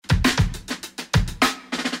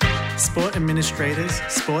sport administrators,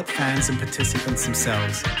 sport fans and participants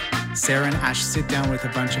themselves. Sarah and Ash sit down with a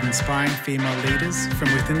bunch of inspiring female leaders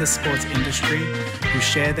from within the sports industry who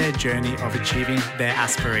share their journey of achieving their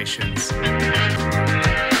aspirations.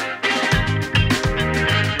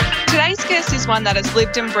 Today's guest is one that has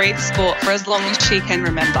lived and breathed sport for as long as she can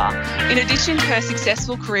remember. In addition to her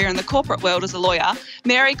successful career in the corporate world as a lawyer,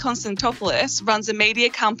 Mary Konstantopoulos runs a media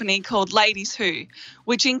company called Ladies Who,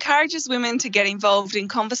 which encourages women to get involved in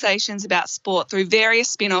conversations about sport through various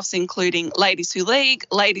spin-offs including Ladies Who League,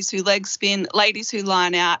 Ladies Who Leg Spin, Ladies Who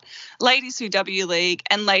Line Out, Ladies Who W League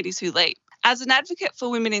and Ladies Who Leap. As an advocate for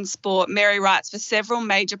women in sport, Mary writes for several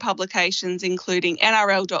major publications including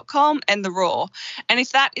NRL.com and The Raw. And if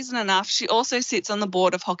that isn't enough, she also sits on the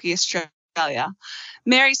board of Hockey Australia.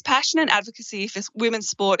 Mary's passion and advocacy for women's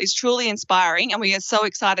sport is truly inspiring, and we are so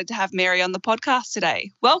excited to have Mary on the podcast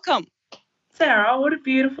today. Welcome. Sarah, what a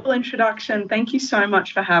beautiful introduction. Thank you so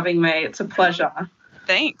much for having me. It's a pleasure.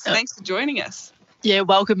 Thanks. Thanks for joining us. Yeah,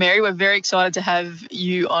 welcome, Mary. We're very excited to have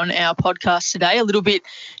you on our podcast today. A little bit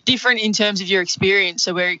different in terms of your experience.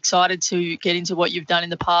 So we're excited to get into what you've done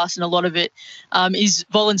in the past, and a lot of it is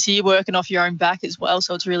volunteer work and off your own back as well.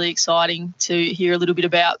 So it's really exciting to hear a little bit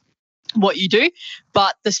about what you do.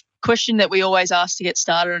 But the question that we always ask to get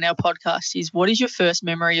started on our podcast is, what is your first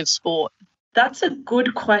memory of sport? That's a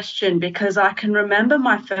good question, because I can remember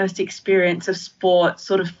my first experience of sport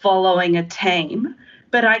sort of following a team.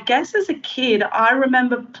 But I guess as a kid, I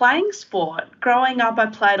remember playing sport. Growing up, I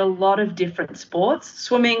played a lot of different sports.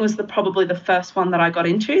 Swimming was probably the first one that I got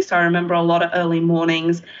into. So I remember a lot of early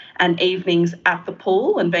mornings and evenings at the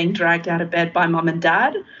pool and being dragged out of bed by mum and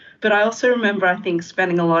dad. But I also remember, I think,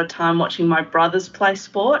 spending a lot of time watching my brothers play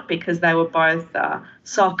sport, because they were both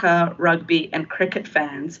soccer, rugby and cricket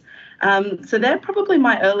fans. So they're probably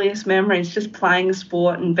my earliest memories, just playing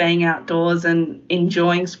sport and being outdoors and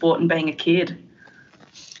enjoying sport and being a kid.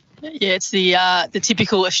 Yeah, it's the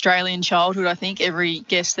typical Australian childhood. I think every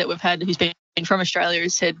guest that we've had who's been from Australia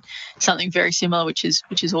has said something very similar, which is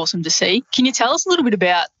awesome to see. Can you tell us a little bit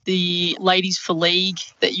about the Ladies for League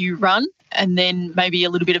that you run, and then maybe a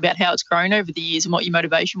little bit about how it's grown over the years and what your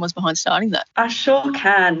motivation was behind starting that? I sure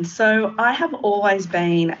can. So I have always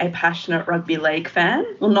been a passionate rugby league fan.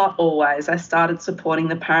 Well, not always. I started supporting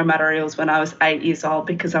the Parramatta Eels when I was 8 years old,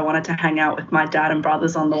 because I wanted to hang out with my dad and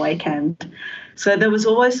brothers on the weekend. So there was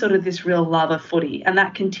always sort of this real love of footy, and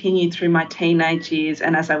that continued through my teenage years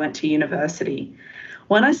and as I went to university.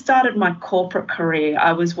 When I started my corporate career,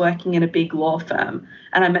 I was working in a big law firm,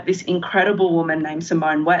 and I met this incredible woman named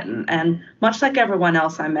Simone Wetton. And much like everyone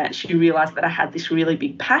else I met, she realised that I had this really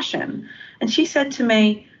big passion. And she said to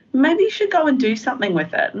me, maybe you should go and do something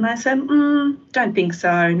with it. And I said, don't think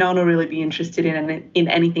so. No one will really be interested in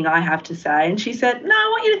anything I have to say. And she said, no, I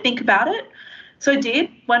want you to think about it. So I did,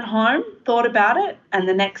 went home, thought about it, and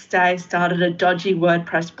the next day started a dodgy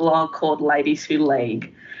WordPress blog called Ladies Who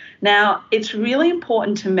League. Now, it's really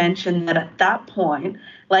important to mention that at that point,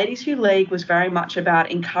 Ladies Who League was very much about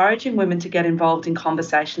encouraging women to get involved in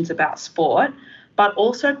conversations about sport, but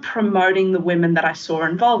also promoting the women that I saw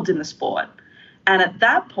involved in the sport. And at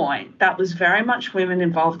that point, that was very much women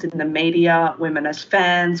involved in the media, women as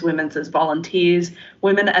fans, women as volunteers,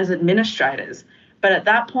 women as administrators. But at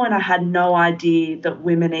that point, I had no idea that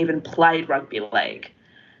women even played rugby league.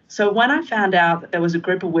 So when I found out that there was a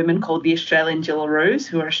group of women called the Australian Jillaroos,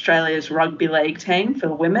 who are Australia's rugby league team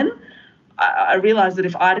for women, I realised that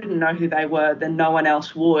if I didn't know who they were, then no one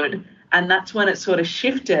else would. And that's when it sort of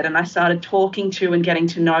shifted, and I started talking to and getting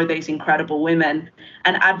to know these incredible women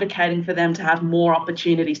and advocating for them to have more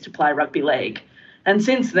opportunities to play rugby league. And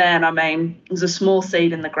since then, it was a small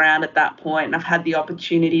seed in the ground at that point, and I've had the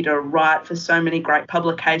opportunity to write for so many great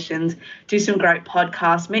publications, do some great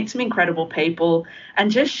podcasts, meet some incredible people,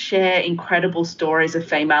 and just share incredible stories of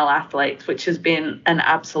female athletes, which has been an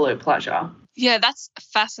absolute pleasure. Yeah, that's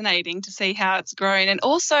fascinating to see how it's grown, and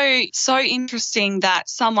also so interesting that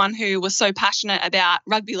someone who was so passionate about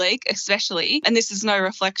rugby league especially, and this is no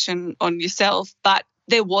reflection on yourself, but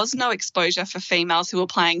there was no exposure for females who were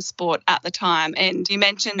playing sport at the time. And you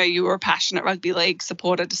mentioned you were a passionate rugby league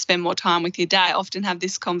supporter to spend more time with your dad. I often have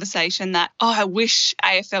this conversation that, I wish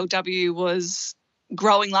AFLW was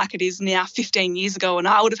growing like it is now 15 years ago and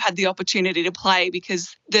I would have had the opportunity to play,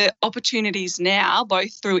 because the opportunities now,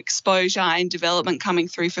 both through exposure and development coming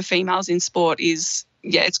through for females in sport is,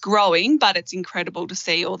 it's growing, but it's incredible to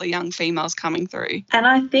see all the young females coming through. And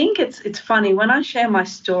I think it's funny, when I share my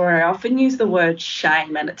story, I often use the word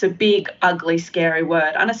shame, and it's a big, ugly, scary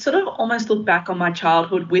word. And I sort of almost look back on my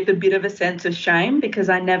childhood with a bit of a sense of shame, because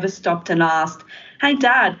I never stopped and asked, hey,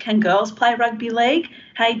 Dad, can girls play rugby league?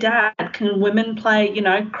 Hey, Dad, can women play,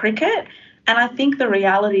 cricket? And I think the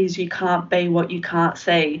reality is you can't be what you can't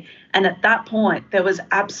see. And at that point, there was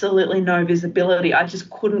absolutely no visibility. I just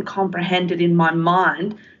couldn't comprehend it in my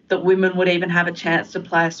mind that women would even have a chance to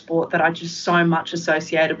play a sport that I just so much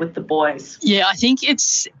associated with the boys. Yeah, I think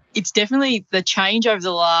it's definitely the change over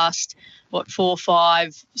the last 4,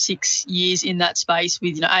 5, 6 years in that space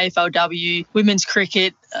with AFLW, women's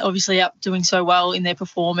cricket, obviously up doing so well in their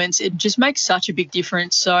performance. It just makes such a big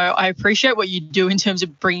difference. So I appreciate what you do in terms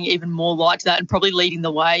of bringing even more light to that and probably leading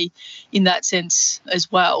the way in that sense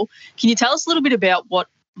as well. Can you tell us a little bit about what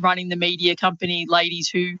running the media company, Ladies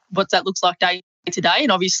Who, what that looks like day to day?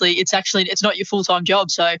 And obviously it's not your full-time job.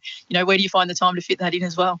 So, where do you find the time to fit that in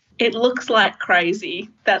as well? It looks like crazy.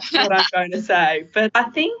 That's what I'm going to say. But I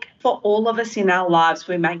think for all of us in our lives,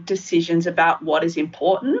 we make decisions about what is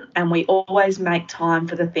important, and we always make time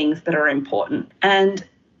for the things that are important. And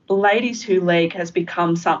Ladies Who League has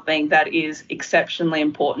become something that is exceptionally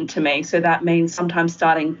important to me. So that means sometimes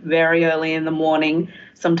starting very early in the morning,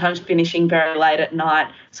 sometimes finishing very late at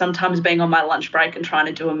night, sometimes being on my lunch break and trying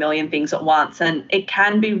to do a million things at once. And it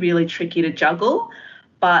can be really tricky to juggle,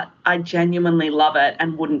 but I genuinely love it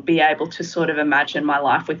and wouldn't be able to sort of imagine my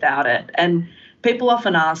life without it. And people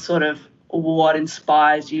often ask sort of what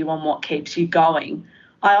inspires you and what keeps you going.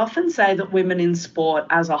 I often say that women in sport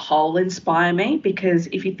as a whole inspire me, because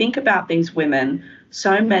if you think about these women,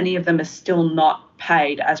 so many of them are still not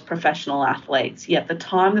paid as professional athletes, yet the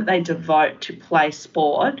time that they devote to play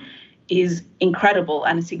sport is incredible,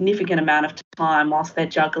 and a significant amount of time whilst they're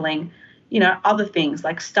juggling, other things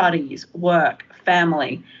like studies, work,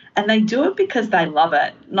 family. And they do it because they love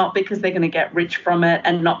it, not because they're going to get rich from it,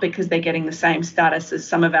 and not because they're getting the same status as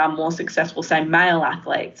some of our more successful, say, male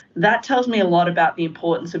athletes. That tells me a lot about the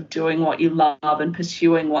importance of doing what you love and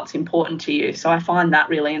pursuing what's important to you. So I find that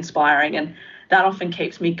really inspiring, and that often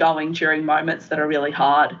keeps me going during moments that are really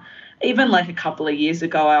hard. Even like a couple of years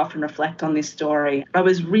ago, I often reflect on this story. I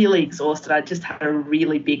was really exhausted. I just had a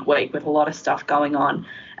really big week with a lot of stuff going on.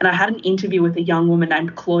 And I had an interview with a young woman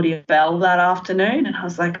named Claudia Bell that afternoon. And I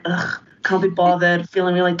was like, can't be bothered,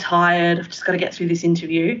 feeling really tired. I've just got to get through this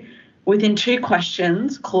interview. Within 2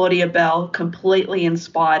 questions, Claudia Bell completely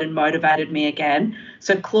inspired and motivated me again.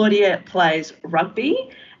 So Claudia plays rugby,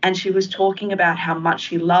 and she was talking about how much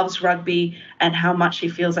she loves rugby and how much she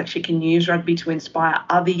feels like she can use rugby to inspire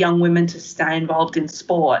other young women to stay involved in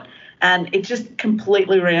sport. And it just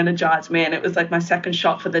completely re-energized me, and it was like my second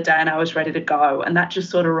shot for the day, and I was ready to go. And that just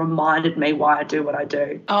sort of reminded me why I do what I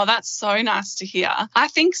do. Oh, that's so nice to hear. I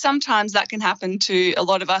think sometimes that can happen to a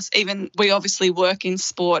lot of us. Even we obviously work in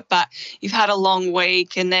sport, but you've had a long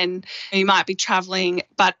week, and then you might be traveling,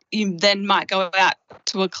 but you then might go out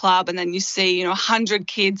to a club and then you see 100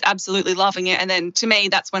 kids absolutely loving it, and then to me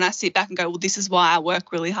that's when I sit back and go, well, this is why I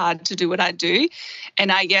work really hard to do what I do.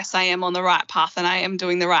 And I am on the right path and I am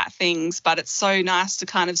doing the right things, but it's so nice to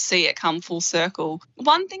kind of see it come full circle.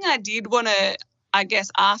 One thing I did want to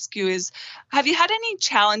ask you is, have you had any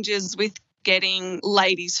challenges with getting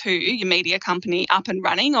Ladies Who, your media company, up and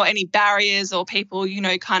running, or any barriers or people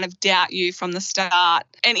kind of doubt you from the start?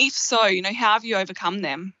 And if so, how have you overcome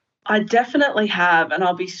them? I definitely have, and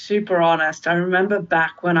I'll be super honest. I remember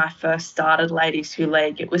back when I first started Ladies Who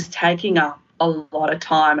League, it was taking up a lot of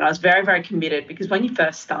time, and I was very, very committed, because when you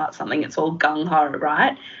first start something, it's all gung-ho,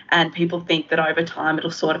 right? And people think that over time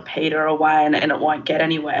it'll sort of peter away and it won't get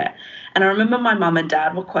anywhere. And I remember my mum and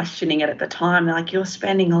dad were questioning it at the time. They're like, you're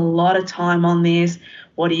spending a lot of time on this.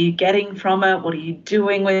 What are you getting from it? What are you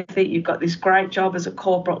doing with it? You've got this great job as a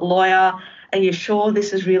corporate lawyer. Are you sure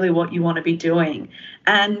this is really what you want to be doing?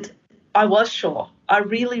 And I was sure. I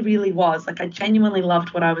really, really was. Like, I genuinely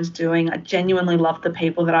loved what I was doing. I genuinely loved the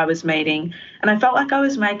people that I was meeting. And I felt like I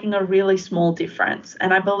was making a really small difference.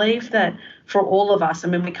 And I believe that for all of us,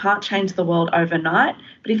 we can't change the world overnight,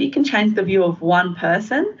 but if you can change the view of one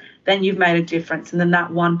person, then you've made a difference. And then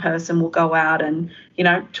that one person will go out and,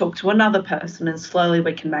 talk to another person, and slowly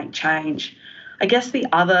we can make change. I guess the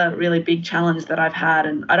other really big challenge that I've had,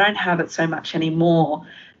 and I don't have it so much anymore,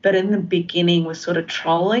 but in the beginning was sort of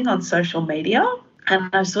trolling on social media. And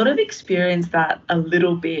I've sort of experienced that a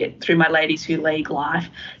little bit through my Ladies Who League life.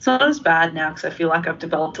 It's not as bad now because I feel like I've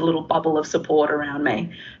developed a little bubble of support around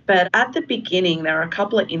me. But at the beginning, there were a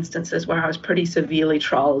couple of instances where I was pretty severely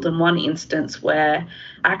trolled, and one instance where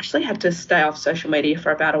I actually had to stay off social media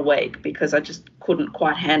for about a week because I just couldn't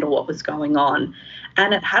quite handle what was going on.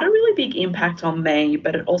 And it had a really big impact on me,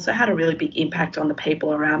 but it also had a really big impact on the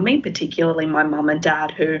people around me, particularly my mum and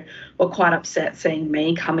dad, who were quite upset seeing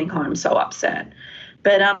me coming home so upset.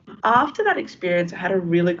 But after that experience, I had a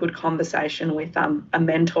really good conversation with a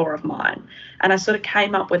mentor of mine, and I sort of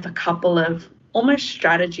came up with a couple of almost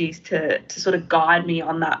strategies to sort of guide me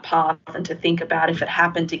on that path and to think about if it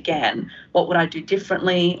happened again, what would I do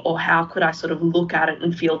differently, or how could I sort of look at it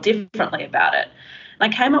and feel differently about it.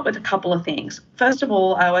 And I came up with a couple of things. First of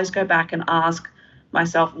all, I always go back and ask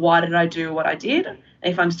myself, why did I do what I did? And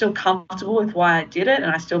if I'm still comfortable with why I did it and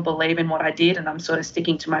I still believe in what I did and I'm sort of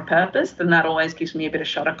sticking to my purpose, then that always gives me a bit of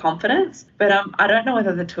shot of confidence. But I don't know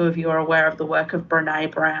whether the two of you are aware of the work of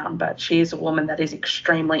Brené Brown, but she is a woman that is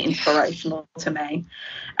extremely inspirational to me.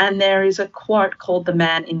 And there is a quote called "The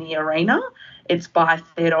Man in the Arena." It's by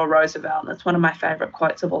Theodore Roosevelt, and it's one of my favourite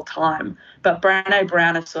quotes of all time. But Brené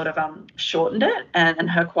Brown has sort of shortened it, and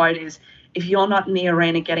her quote is, "If you're not in the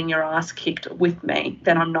arena getting your ass kicked with me,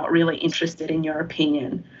 then I'm not really interested in your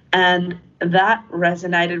opinion." And that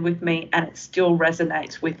resonated with me, and it still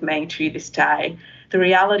resonates with me to this day. The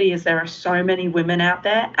reality is there are so many women out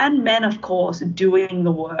there, and men, of course, doing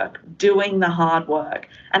the work, doing the hard work.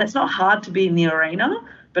 And it's not hard to be in the arena,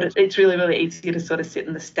 but it's really, really easy to sort of sit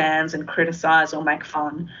in the stands and criticise or make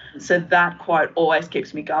fun. So that quote always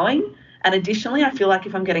keeps me going. And additionally, I feel like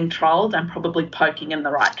if I'm getting trolled, I'm probably poking in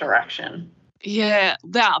the right direction. Yeah,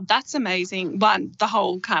 wow, that's amazing. One, the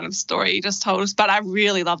whole kind of story you just told us, but I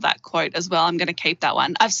really love that quote as well. I'm going to keep that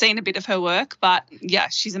one. I've seen a bit of her work, but yeah,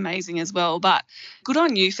 she's amazing as well. But good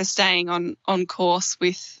on you for staying on course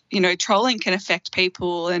with, trolling can affect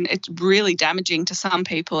people and it's really damaging to some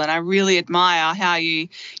people. And I really admire how you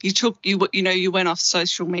went off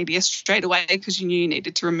social media straight away because you knew you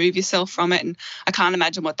needed to remove yourself from it. And I can't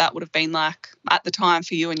imagine what that would have been like at the time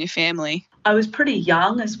for you and your family. I was pretty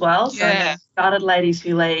young as well. So I started Ladies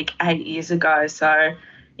Who League 8 years ago. So,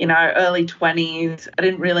 early 20s. I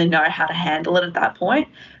didn't really know how to handle it at that point.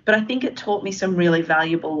 But I think it taught me some really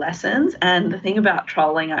valuable lessons. And the thing about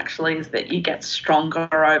trolling actually is that you get stronger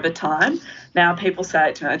over time. Now people say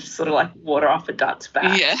it to me, just sort of like water off a duck's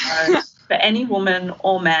back. Yeah. So for any woman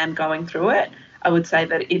or man going through it, I would say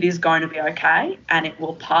that it is going to be okay and it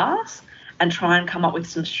will pass. And try and come up with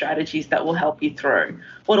some strategies that will help you through.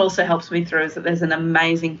 What also helps me through is that there's an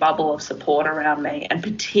amazing bubble of support around me, and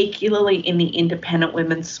particularly in the independent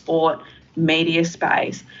women's sport media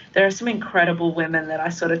space, there are some incredible women that I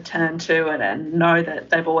sort of turn to and know that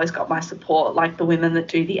they've always got my support, like the women that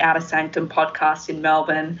do the Outer Sanctum podcast in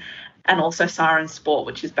Melbourne, and also Siren Sport,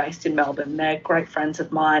 which is based in Melbourne. They're great friends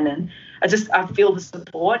of mine, and I feel the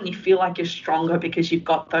support, and you feel like you're stronger because you've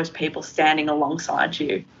got those people standing alongside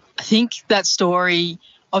you. I think that story,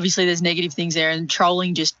 obviously there's negative things there, and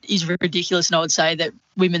trolling just is ridiculous. And I would say that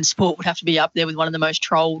women's sport would have to be up there with one of the most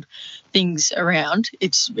trolled things around.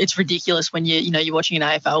 It's ridiculous when you're watching an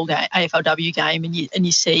AFLW game and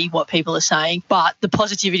you see what people are saying. But the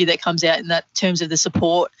positivity that comes out in that terms of the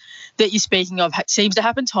support that you're speaking of seems to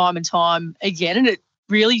happen time and time again, and it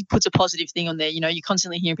really puts a positive thing on there. You're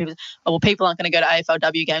constantly hearing people, people aren't going to go to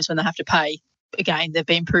AFLW games when they have to pay. Again, they've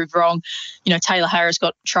been proved wrong. Taylor Harris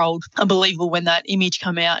got trolled. Unbelievable when that image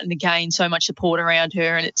come out, and again, so much support around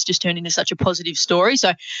her, and it's just turned into such a positive story.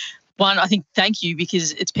 So, one, I think thank you,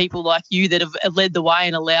 because it's people like you that have led the way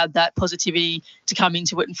and allowed that positivity to come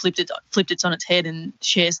into it and flipped it on its head and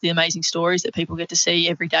shares the amazing stories that people get to see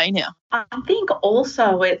every day now. I think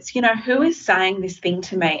also it's, who is saying this thing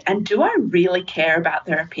to me, and do I really care about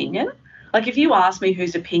their opinion? Like if you ask me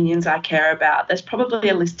whose opinions I care about, there's probably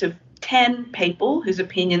a list of 10 people whose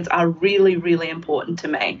opinions are really, really important to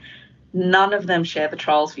me. None of them share the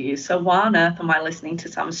trolls' views. So why on earth am I listening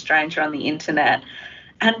to some stranger on the internet?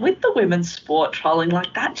 And with the women's sport trolling,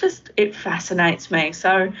 like that it fascinates me.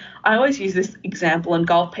 So I always use this example, and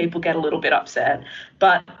golf people get a little bit upset,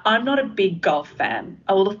 but I'm not a big golf fan.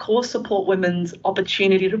 I will, of course, support women's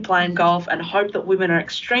opportunity to play in golf and hope that women are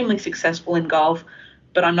extremely successful in golf,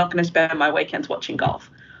 but I'm not going to spend my weekends watching golf.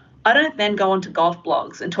 I don't then go onto golf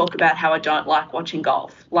blogs and talk about how I don't like watching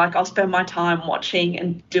golf. Like I'll spend my time watching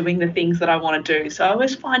and doing the things that I want to do. So I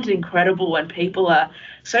always find it incredible when people are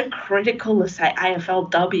so critical of, say,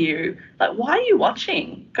 AFLW. Like, why are you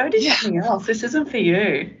watching? Go do something else. This isn't for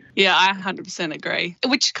you. Yeah, I 100% agree.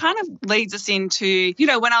 Which kind of leads us into,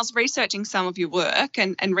 when I was researching some of your work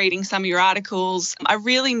and reading some of your articles, I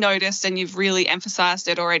really noticed, and you've really emphasised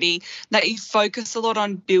it already, that you focus a lot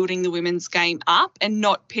on building the women's game up and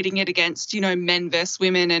not pitting it against, men versus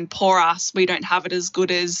women and poor us. We don't have it as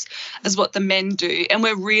good as what the men do. And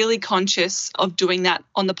we're really conscious of doing that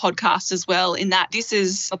on the podcast as well, in that this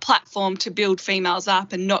is a platform to build females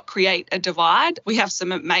up and not create a divide. We have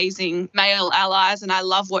some amazing male allies, and I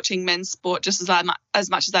love what watching men's sport just as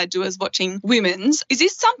much as I do as watching women's. Is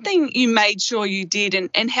this something you made sure you did,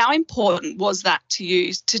 and how important was that to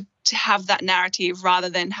you to have that narrative rather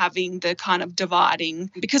than having the kind of dividing?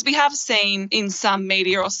 Because we have seen in some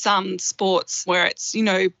media or some sports where it's,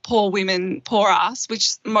 poor women, poor us, which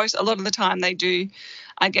a lot of the time they do,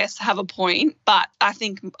 I guess, have a point. But I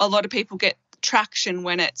think a lot of people get traction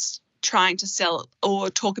when it's trying to sell or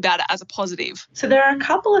talk about it as a positive. So there are a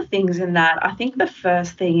couple of things in that. I think the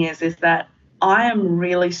first thing is that I am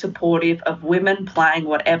really supportive of women playing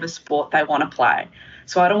whatever sport they want to play.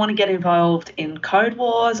 So I don't want to get involved in code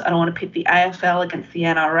wars. I don't want to pit the AFL against the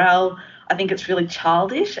NRL. I think it's really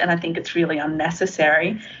childish and I think it's really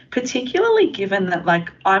unnecessary, particularly given that,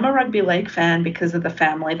 I'm a rugby league fan because of the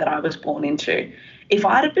family that I was born into. If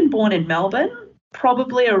I'd have been born in Melbourne,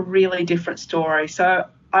 probably a really different story. So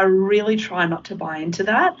I really try not to buy into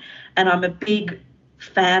that. And I'm a big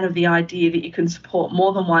fan of the idea that you can support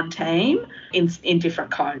more than one team in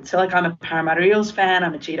different codes. So I'm a Parramatta Eels fan,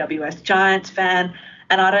 I'm a GWS Giants fan,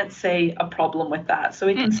 and I don't see a problem with that. So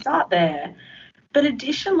we can start there. But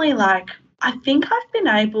additionally, I think I've been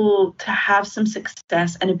able to have some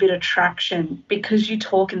success and a bit of traction because you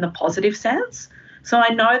talk in the positive sense. So I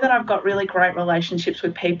know that I've got really great relationships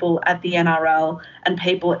with people at the NRL and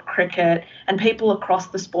people at cricket and people across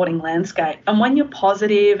the sporting landscape. And when you're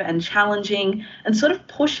positive and challenging and sort of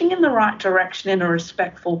pushing in the right direction in a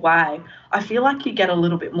respectful way, I feel like you get a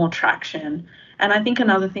little bit more traction. And I think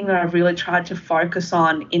another thing that I've really tried to focus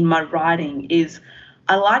on in my writing is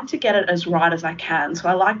I like to get it as right as I can. So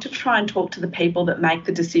I like to try and talk to the people that make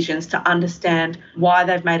the decisions to understand why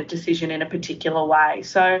they've made a decision in a particular way.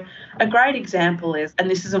 So a great example is, and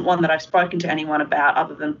this isn't one that I've spoken to anyone about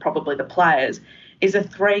other than probably the players, is a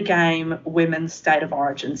 3-game women's State of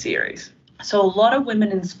Origin series. So a lot of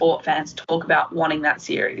women in sport fans talk about wanting that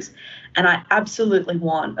series. And I absolutely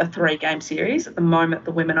want a 3-game series. At the moment,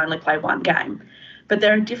 the women only play 1 game. But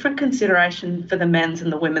there are different considerations for the men's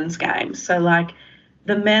and the women's games. So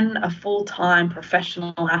the men are full-time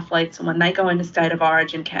professional athletes, and when they go into State of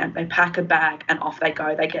Origin camp, they pack a bag and off they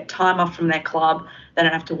go. They get time off from their club. They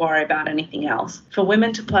don't have to worry about anything else. For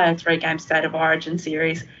women to play a 3-game State of Origin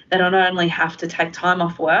series, they not only have to take time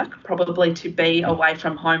off work, probably to be away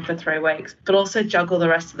from home for 3 weeks, but also juggle the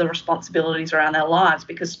rest of the responsibilities around their lives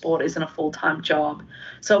because sport isn't a full-time job.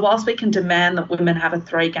 So whilst we can demand that women have a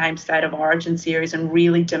 3-game State of Origin series and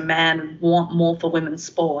really demand and want more for women's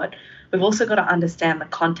sport, we've also got to understand the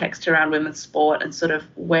context around women's sport and sort of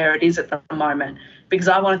where it is at the moment. Because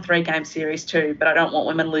I want a 3-game series too, but I don't want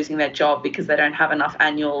women losing their job because they don't have enough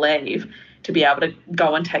annual leave to be able to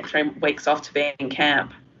go and take 3 weeks off to be in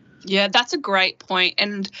camp. Yeah, that's a great point.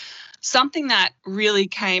 And something that really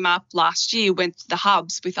came up last year went to the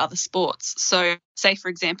hubs with other sports. So say, for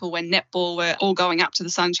example, when netball were all going up to the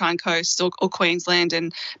Sunshine Coast or Queensland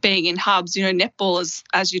and being in hubs, netball is,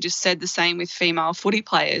 as you just said, the same with female footy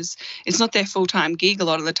players. It's not their full-time gig a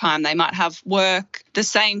lot of the time. They might have work. The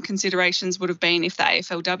same considerations would have been if the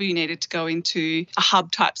AFLW needed to go into a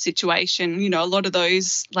hub-type situation. A lot of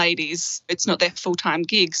those ladies, it's not their full-time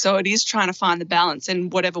gig. So it is trying to find the balance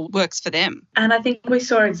and whatever works for them. And I think we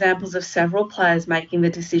saw examples of several players making the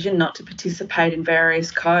decision not to participate in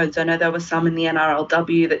various codes. I know there were some in the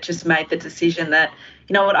NRLW that just made the decision that,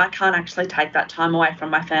 I can't actually take that time away from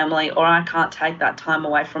my family, or I can't take that time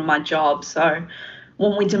away from my job. So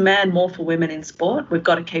when we demand more for women in sport, we've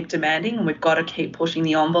got to keep demanding and we've got to keep pushing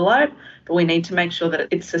the envelope, but we need to make sure that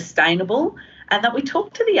it's sustainable and that we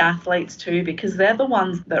talk to the athletes too, because they're the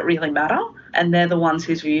ones that really matter and they're the ones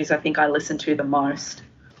whose views I think I listen to the most.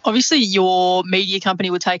 Obviously, your media company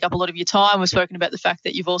would take up a lot of your time. We've spoken about the fact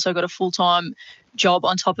that you've also got a full-time job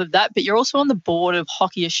on top of that, but you're also on the board of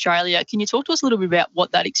Hockey Australia. Can you talk to us a little bit about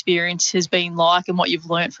what that experience has been like and what you've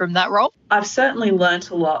learnt from that role? I've certainly learnt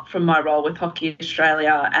a lot from my role with Hockey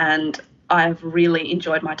Australia, and I've really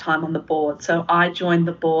enjoyed my time on the board. So I joined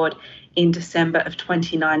the board in December of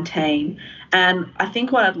 2019. And I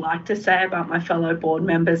think what I'd like to say about my fellow board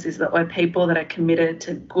members is that we're people that are committed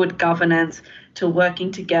to good governance, to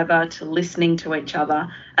working together, to listening to each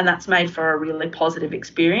other, and that's made for a really positive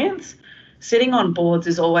experience. Sitting on boards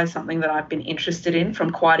is always something that I've been interested in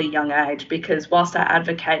from quite a young age, because whilst I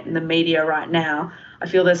advocate in the media right now, I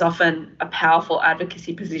feel there's often a powerful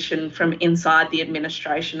advocacy position from inside the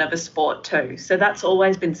administration of a sport too. So that's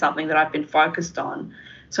always been something that I've been focused on.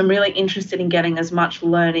 So I'm really interested in getting as much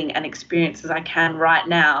learning and experience as I can right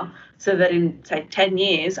now, so that in, say, 10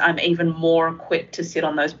 years, I'm even more equipped to sit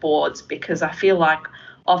on those boards, because I feel like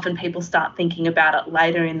often people start thinking about it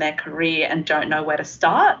later in their career and don't know where to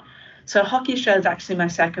start. So Hockey Australia is actually my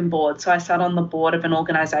second board. So I sat on the board of an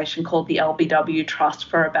organisation called the LBW Trust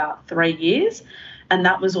for about 3 years, and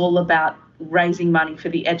that was all about raising money for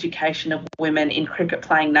the education of women in cricket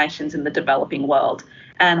playing nations in the developing world.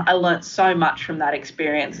 And I learnt so much from that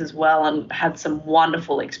experience as well, and had some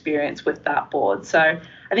wonderful experience with that board. So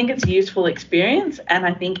I think it's a useful experience, and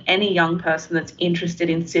I think any young person that's interested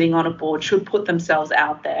in sitting on a board should put themselves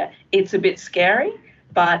out there. It's a bit scary,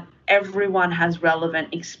 but everyone has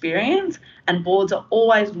relevant experience, and boards are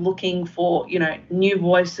always looking for, new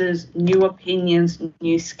voices, new opinions,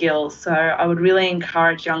 new skills. So I would really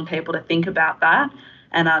encourage young people to think about that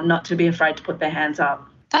and not to be afraid to put their hands up.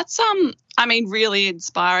 That's really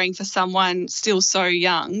inspiring for someone still so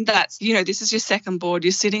young. That's, this is your second board.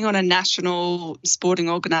 You're sitting on a national sporting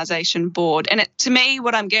organisation board. And to me,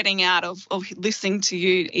 what I'm getting out of listening to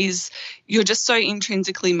you is you're just so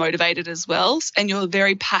intrinsically motivated as well. And you're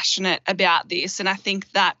very passionate about this. And I think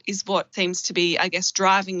that is what seems to be, I guess,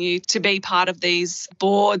 driving you to be part of these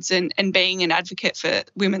boards and being an advocate for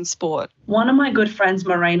women's sport. One of my good friends,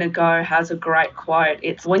 Marina Go, has a great quote.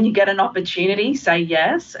 It's, when you get an opportunity, say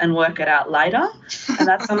yes and work it out later. And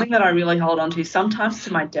that's something that I really hold on to, sometimes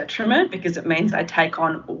to my detriment, because it means I take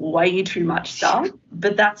on way too much stuff.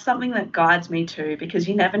 But that's something that guides me too, because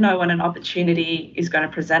you never know when an opportunity is going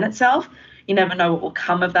to present itself. You never know what will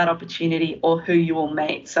come of that opportunity or who you will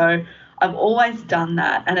meet. So I've always done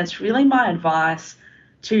that. And it's really my advice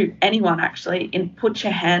to anyone, actually, put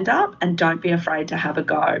your hand up and don't be afraid to have a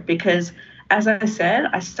go. Because, as I said,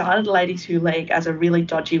 I started Ladies Who League as a really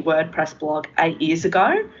dodgy WordPress blog 8 years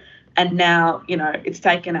ago. And now, it's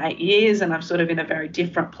taken 8 years and I'm sort of in a very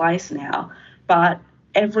different place now. But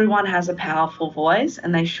everyone has a powerful voice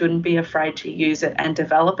and they shouldn't be afraid to use it and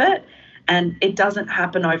develop it. And it doesn't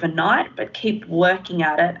happen overnight, but keep working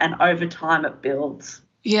at it, and over time it builds.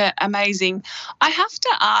 Yeah, amazing. I have to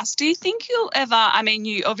ask, do you think you'll ever,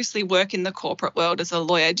 you obviously work in the corporate world as a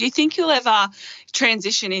lawyer, do you think you'll ever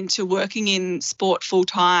transition into working in sport full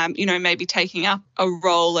time, maybe taking up a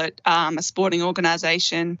role at a sporting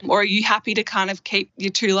organisation, or are you happy to kind of keep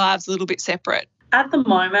your two lives a little bit separate? At the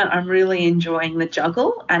moment, I'm really enjoying the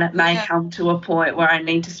juggle, and it may come to a point where I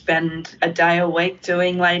need to spend a day a week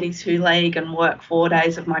doing Ladies Who League and work 4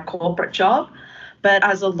 days of my corporate job. But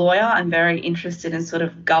as a lawyer, I'm very interested in sort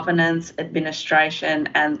of governance, administration,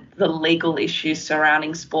 and the legal issues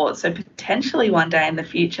surrounding sport. So potentially one day in the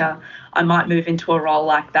future, I might move into a role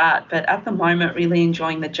like that. But at the moment, really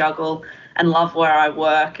enjoying the juggle and love where I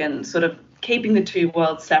work, and sort of keeping the two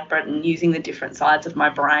worlds separate and using the different sides of my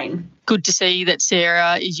brain. Good to see that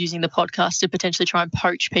Sarah is using the podcast to potentially try and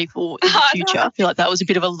poach people in the future. I feel like that was a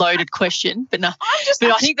bit of a loaded question, but no.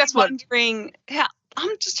 I think that's wondering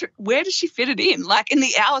where does she fit it in? Like in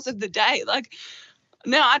the hours of the day? Like,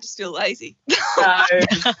 now I just feel lazy.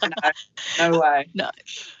 No way. No,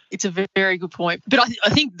 it's a very good point. But I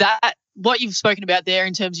think that what you've spoken about there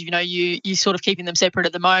in terms of, you sort of keeping them separate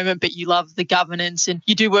at the moment, but you love the governance and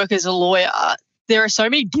you do work as a lawyer. There are so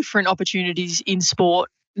many different opportunities in sport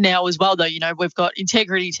now as well, though. We've got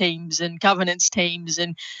integrity teams and governance teams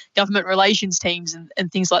and government relations teams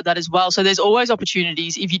and things like that as well. So there's always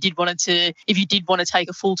opportunities if you did want to take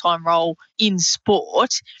a full-time role in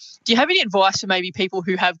sport. Do you have any advice for maybe people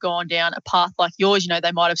who have gone down a path like yours?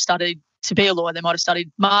 They might have studied to be a lawyer, they might have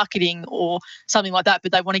studied marketing or something like that,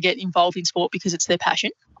 but they want to get involved in sport because it's their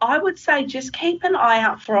passion? I would say just keep an eye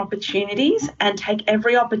out for opportunities and take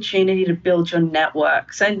every opportunity to build your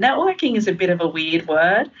network. So networking is a bit of a weird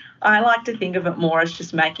word. I like to think of it more as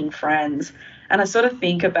just making friends. And I sort of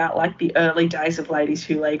think about like the early days of Ladies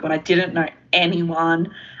Who League when I didn't know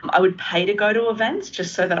anyone. I would pay to go to events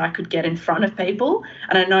just so that I could get in front of people.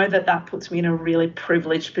 And I know that that puts me in a really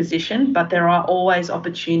privileged position, but there are always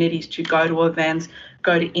opportunities to go to events,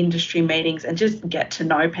 go to industry meetings and just get to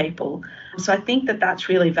know people. So I think that that's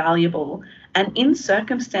really valuable. And in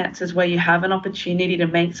circumstances where you have an opportunity to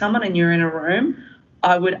meet someone and you're in a room,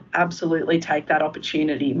 I would absolutely take that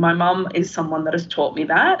opportunity. My mum is someone that has taught me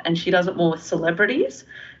that, and she does it more with celebrities.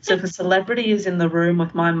 So if a celebrity is in the room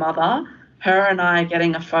with my mother, her and I are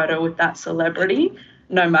getting a photo with that celebrity,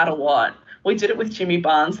 no matter what. We did it with Jimmy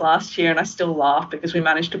Barnes last year, and I still laugh because we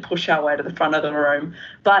managed to push our way to the front of the room.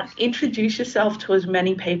 But introduce yourself to as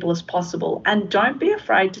many people as possible, and don't be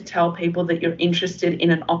afraid to tell people that you're interested in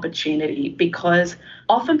an opportunity, because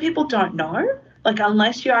often people don't know. Like,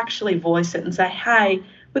 unless you actually voice it and say, hey,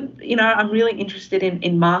 but, I'm really interested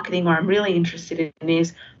in marketing, or I'm really interested in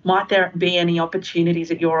this. Might there be any opportunities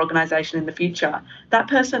at your organisation in the future? That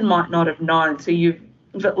person might not have known. So you've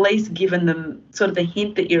at least given them sort of the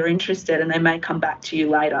hint that you're interested, and they may come back to you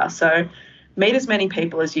later. So meet as many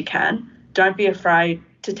people as you can. Don't be afraid.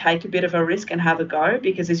 to take a bit of a risk and have a go,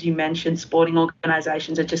 because as you mentioned, sporting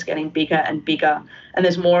organisations are just getting bigger and bigger, and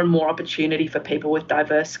there's more and more opportunity for people with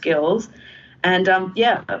diverse skills. And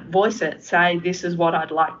voice it, say this is what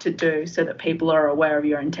I'd like to do, so that people are aware of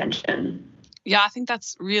your intention. Yeah, I think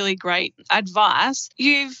that's really great advice.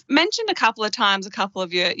 You've mentioned a couple of times a couple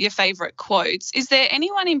of your favourite quotes. Is there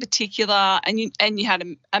anyone in particular, and you had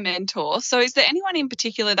a mentor, so is there anyone in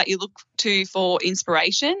particular that you look to for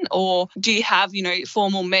inspiration, or do you have,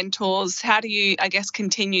 formal mentors? How do you, I guess,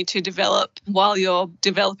 continue to develop while you're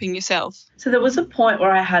developing yourself? So there was a point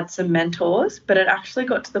where I had some mentors, but it actually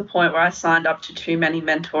got to the point where I signed up to too many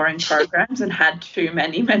mentoring programs and had too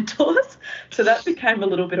many mentors. So that became a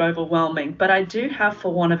little bit overwhelming. But I do have,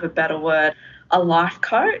 for want of a better word, a life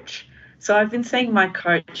coach. So I've been seeing my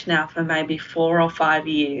coach now for maybe 4 or 5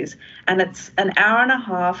 years, and it's an hour and a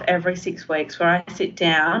half every 6 weeks where I sit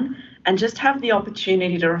down and just have the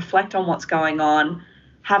opportunity to reflect on what's going on,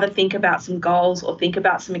 have a think about some goals, or think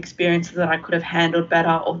about some experiences that I could have handled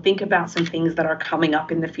better, or think about some things that are coming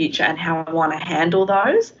up in the future and how I want to handle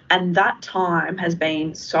those. And that time has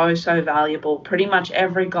been so, so valuable. Pretty much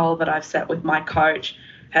every goal that I've set with my coach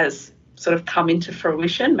has sort of come into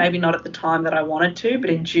fruition, maybe not at the time that I wanted to,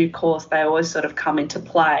 but in due course they always sort of come into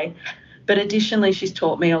play. But additionally, she's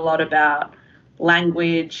taught me a lot about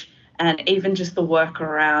language and even just the work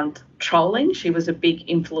around trolling. She was a big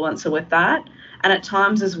influencer with that. And at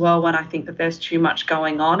times as well, when I think that there's too much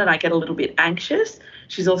going on and I get a little bit anxious,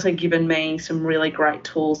 she's also given me some really great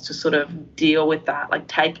tools to sort of deal with that, like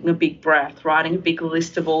taking a big breath, writing a big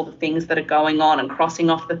list of all the things that are going on and crossing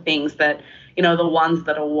off the things that, the ones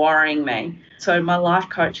that are worrying me. So my life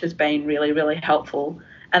coach has been really, really helpful.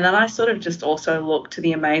 And then I sort of just also look to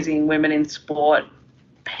the amazing women in sport,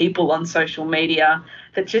 people on social media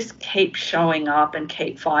that just keep showing up and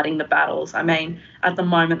keep fighting the battles. I mean, at the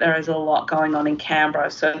moment there is a lot going on in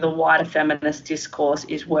Canberra, so the wider feminist discourse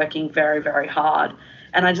is working very, very hard.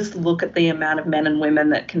 And I just look at the amount of men and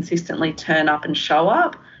women that consistently turn up and show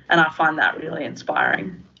up, and I find that really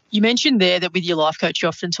inspiring. You mentioned there that with your life coach you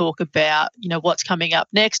often talk about, what's coming up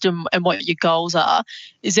next and what your goals are.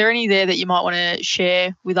 Is there any there that you might want to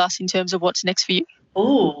share with us in terms of what's next for you?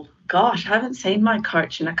 Oh, gosh, I haven't seen my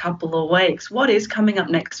coach in a couple of weeks. What is coming up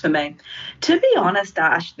next for me? To be honest,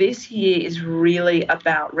 Ash, this year is really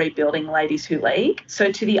about rebuilding Ladies Who League.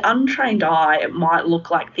 So to the untrained eye, it might look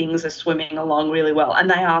like things are swimming along really well, and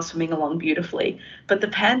they are swimming along beautifully. But the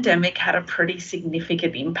pandemic had a pretty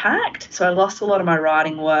significant impact. So I lost a lot of my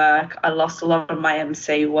writing work, I lost a lot of my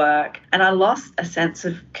MC work, and I lost a sense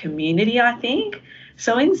of community, I think.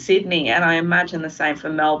 So in Sydney, and I imagine the same for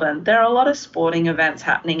Melbourne, there are a lot of sporting events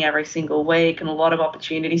happening every single week and a lot of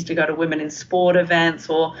opportunities to go to women in sport events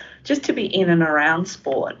or just to be in and around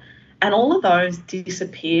sport. And all of those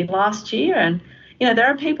disappeared last year. And, there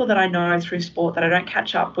are people that I know through sport that I don't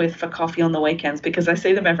catch up with for coffee on the weekends because I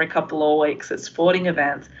see them every couple of weeks at sporting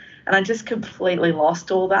events. And I just completely lost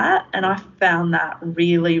all that. And I found that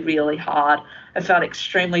really, really hard. I felt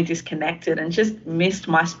extremely disconnected and just missed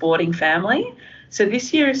my sporting family. So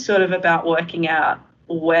this year is sort of about working out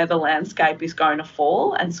where the landscape is going to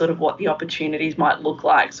fall and sort of what the opportunities might look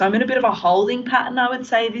like. So I'm in a bit of a holding pattern, I would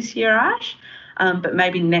say, this year, Ash, but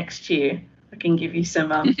maybe next year I can give you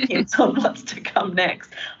some hints on what's to come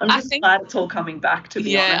next. I'm just glad it's all coming back, to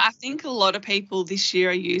be honest. Yeah, I think a lot of people this year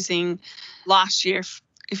are using last year,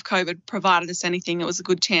 if COVID provided us anything, it was a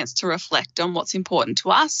good chance to reflect on what's important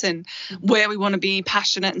to us and where we want to be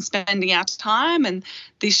passionate and spending our time. And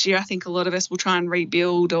this year, I think a lot of us will try and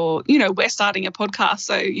rebuild, or, we're starting a podcast.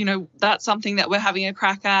 So, that's something that we're having a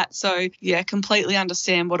crack at. So, yeah, completely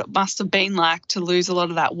understand what it must have been like to lose a lot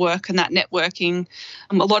of that work and that networking.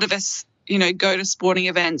 A lot of us, go to sporting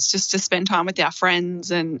events just to spend time with our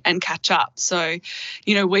friends and catch up. So,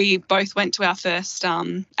 we both went to our first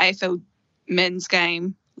AFL men's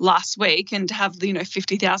game last week, and to have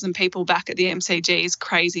 50,000 people back at the MCG is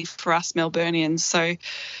crazy for us Melburnians. So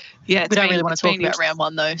yeah, we don't really want to talk about round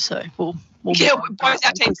one though, so we'll both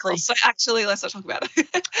our teams. So actually, let's not talk about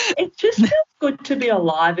it. It just feels good to be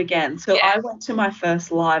alive again. So yeah. I went to my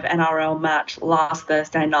first live NRL match last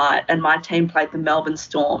Thursday night, and my team played the Melbourne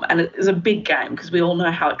Storm, and it was a big game because we all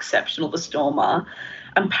know how exceptional the Storm are.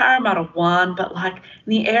 And Parramatta won, but in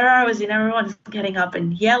the era I was in, everyone was getting up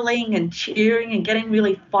and yelling and cheering and getting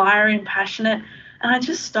really fiery and passionate. And I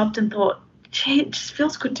just stopped and thought, gee, it just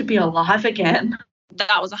feels good to be alive again.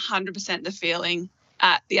 That was 100% the feeling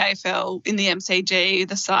at the AFL, in the MCG,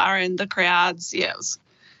 the siren, the crowds. Yeah, it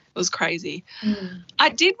was crazy. I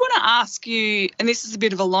did want to ask you, and this is a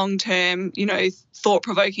bit of a long-term,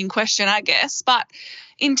 thought-provoking question, I guess, but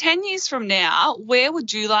In 10 years from now, where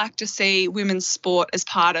would you like to see women's sport as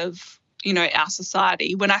part of, our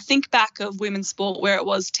society? When I think back of women's sport where it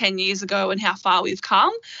was 10 years ago and how far we've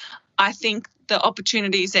come, I think the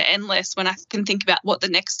opportunities are endless when I can think about what the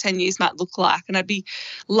next 10 years might look like. And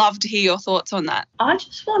love to hear your thoughts on that. I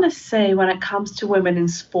just want to see, when it comes to women in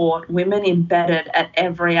sport, women embedded at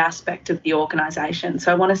every aspect of the organisation.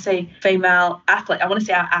 So I want to see female athletes. I want to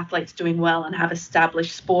see our athletes doing well and have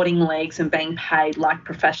established sporting leagues and being paid like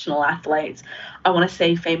professional athletes. I want to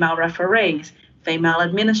see female referees, female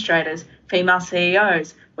administrators, female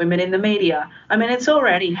CEOs, women in the media. I mean, it's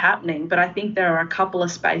already happening, but I think there are a couple of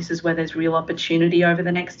spaces where there's real opportunity over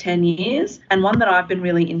the next 10 years. And one that I've been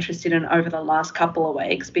really interested in over the last couple of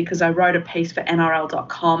weeks, because I wrote a piece for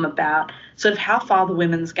NRL.com about sort of how far the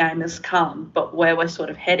women's game has come, but where we're sort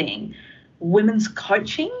of heading. Women's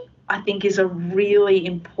coaching, I think, is a really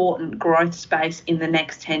important growth space in the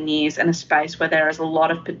next 10 years, and a space where there is a lot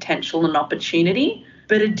of potential and opportunity.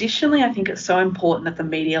 But additionally, I think it's so important that the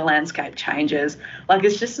media landscape changes. Like,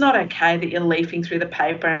 it's just not okay that you're leafing through the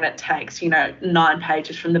paper and it takes, 9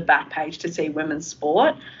 pages from the back page to see women's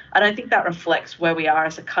sport. I don't think that reflects where we are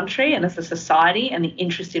as a country and as a society and the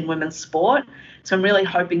interest in women's sport. So I'm really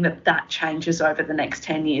hoping that that changes over the next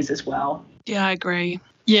 10 years as well. Yeah, I agree.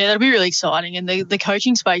 Yeah, that'll be really exciting. And the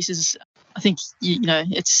coaching space is, I think,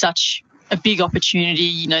 it's such a big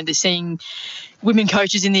opportunity. They're seeing women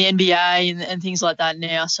coaches in the NBA and things like that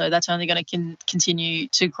now. So that's only going to continue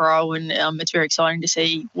to grow, and it's very exciting to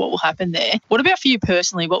see what will happen there. What about for you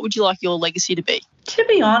personally? What would you like your legacy to be? To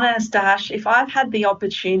be honest, Ash, if I've had the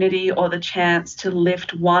opportunity or the chance to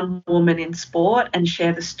lift one woman in sport and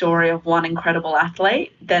share the story of one incredible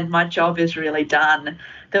athlete, then my job is really done.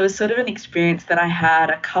 There was sort of an experience that I had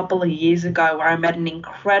a couple of years ago where I met an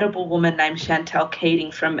incredible woman named Chantel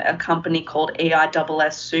Keating from a company called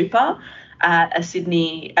EISS Super at a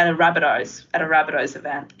Rabbitohs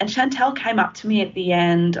event. And Chantel came up to me at the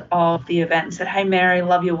end of the event and said, "Hey Mary,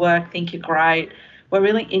 love your work, think you're great. We're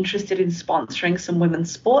really interested in sponsoring some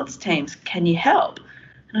women's sports teams. Can you help?"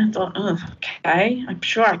 And I thought, okay, I'm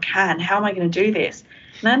sure I can. How am I going to do this?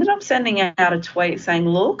 And I ended up sending out a tweet saying,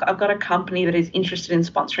 "Look, I've got a company that is interested in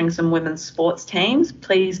sponsoring some women's sports teams.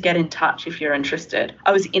 Please get in touch if you're interested."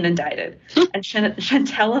 I was inundated. And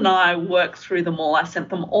Chantel and I worked through them all. I sent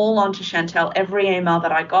them all on to Chantel, every email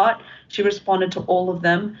that I got. She responded to all of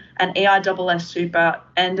them. And EISS Super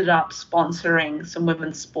ended up sponsoring some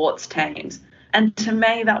women's sports teams. And to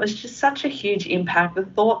me, that was just such a huge impact. The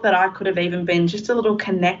thought that I could have even been just a little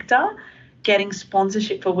connector, getting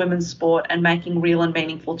sponsorship for women's sport and making real and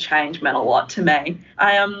meaningful change meant a lot to me.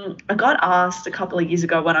 I got asked a couple of years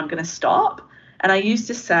ago when I'm going to stop. And I used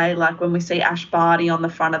to say, like, when we see Ash Barty on the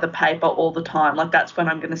front of the paper all the time, like, that's when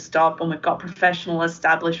I'm going to stop. When we've got professional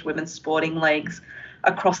established women's sporting leagues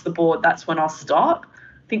across the board, that's when I'll stop.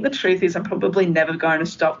 I think the truth is I'm probably never going to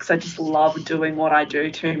stop because I just love doing what I do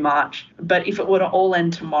too much. But if it were to all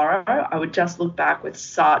end tomorrow, I would just look back with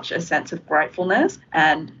such a sense of gratefulness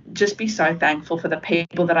and just be so thankful for the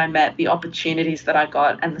people that I met, the opportunities that I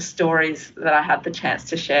got, and the stories that I had the chance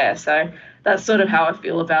to share. So that's sort of how I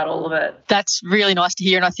feel about all of it. That's really nice to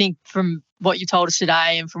hear. And I think from what you told us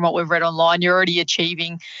today and from what we've read online, you're already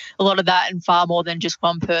achieving a lot of that and far more than just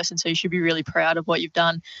one person. So you should be really proud of what you've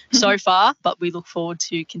done so far, but we look forward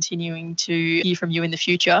to continuing to hear from you in the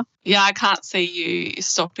future. Yeah, I can't see you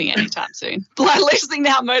stopping anytime soon. Like, listening to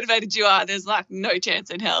how motivated you are, there's like no chance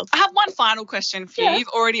in hell. I have one final question for you. You've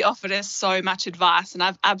already offered us so much advice and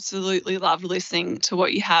I've absolutely loved listening to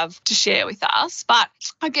what you have to share with us. But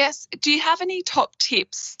I guess, do you have any top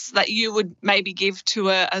tips that you would maybe give to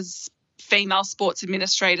a female sports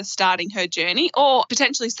administrator starting her journey, or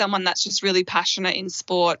potentially someone that's just really passionate in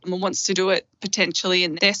sport and wants to do it potentially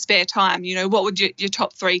in their spare time? What would your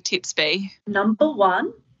top 3 tips be? Number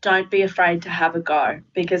 1, don't be afraid to have a go,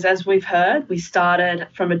 because as we've heard, we started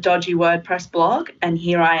from a dodgy WordPress blog and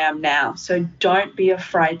here I am now. So don't be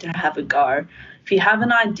afraid to have a go. If you have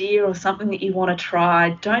an idea or something that you want to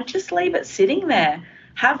try, don't just leave it sitting there.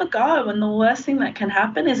 Have a go, and the worst thing that can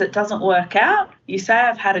happen is it doesn't work out. You say,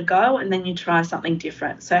 "I've had a go," and then you try something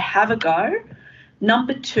different. So have a go.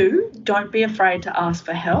 Number 2, don't be afraid to ask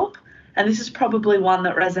for help. And this is probably one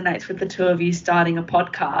that resonates with the two of you starting a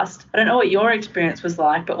podcast. I don't know what your experience was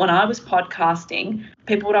like, but when I was podcasting,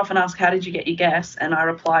 people would often ask, "How did you get your guests?" And I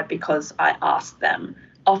replied, "Because I asked them."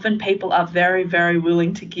 Often people are very, very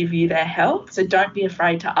willing to give you their help. So don't be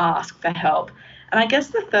afraid to ask for help. And I guess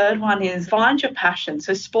the third one is find your passion.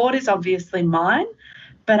 So sport is obviously mine,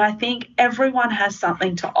 but I think everyone has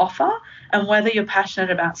something to offer. And whether you're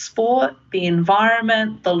passionate about sport, the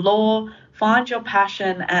environment, the law, find your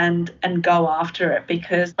passion and go after it,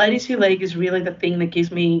 because Ladies Who League is really the thing that gives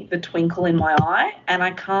me the twinkle in my eye, and I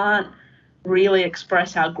can't really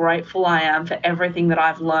express how grateful I am for everything that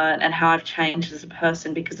I've learned and how I've changed as a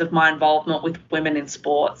person because of my involvement with women in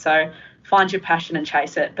sport. So find your passion and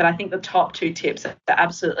chase it. But I think the top 2 tips are to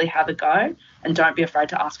absolutely have a go and don't be afraid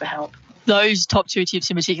to ask for help. Those top 2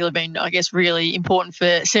 tips in particular have been, I guess, really important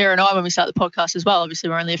for Sarah and I when we start the podcast as well.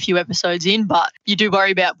 Obviously, we're only a few episodes in, but you do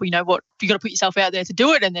worry about, what you got to put yourself out there to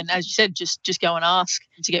do it. And then, as you said, just go and ask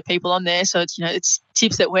to get people on there. So it's, it's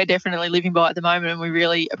tips that we're definitely living by at the moment, and we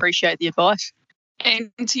really appreciate the advice.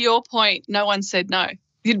 And to your point, no one said no.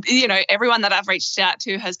 Everyone that I've reached out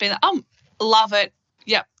to has been, love it.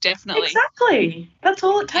 Yep, definitely. Exactly. That's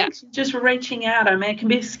all it takes, just reaching out. I mean, it can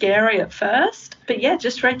be scary at first, but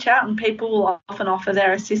just reach out and people will often offer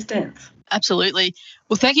their assistance. Absolutely.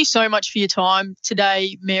 Well, thank you so much for your time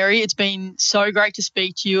today, Mary. It's been so great to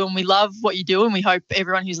speak to you, and we love what you do, and we hope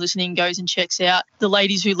everyone who's listening goes and checks out the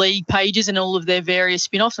Ladies Who League pages and all of their various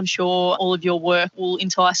spin-offs. I'm sure all of your work will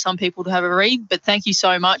entice some people to have a read, but thank you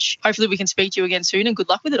so much. Hopefully we can speak to you again soon, and good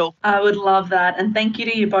luck with it all. I would love that, and thank you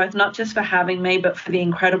to you both, not just for having me, but for the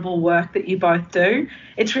incredible work that you both do.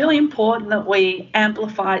 It's really important that we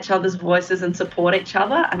amplify each other's voices and support each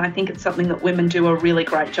other, and I think it's something that women do a really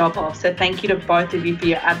great job of. So thank you to both of you for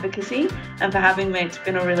your advocacy and for having me. It's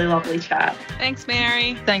been a really lovely chat. Thanks,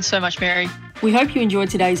 Mary. Thanks so much, Mary. We hope you enjoyed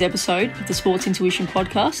today's episode of the Sports Intuition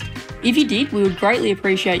podcast. If you did, we would greatly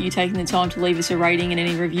appreciate you taking the time to leave us a rating and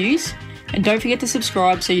any reviews. And don't forget to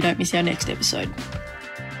subscribe so you don't miss our next episode.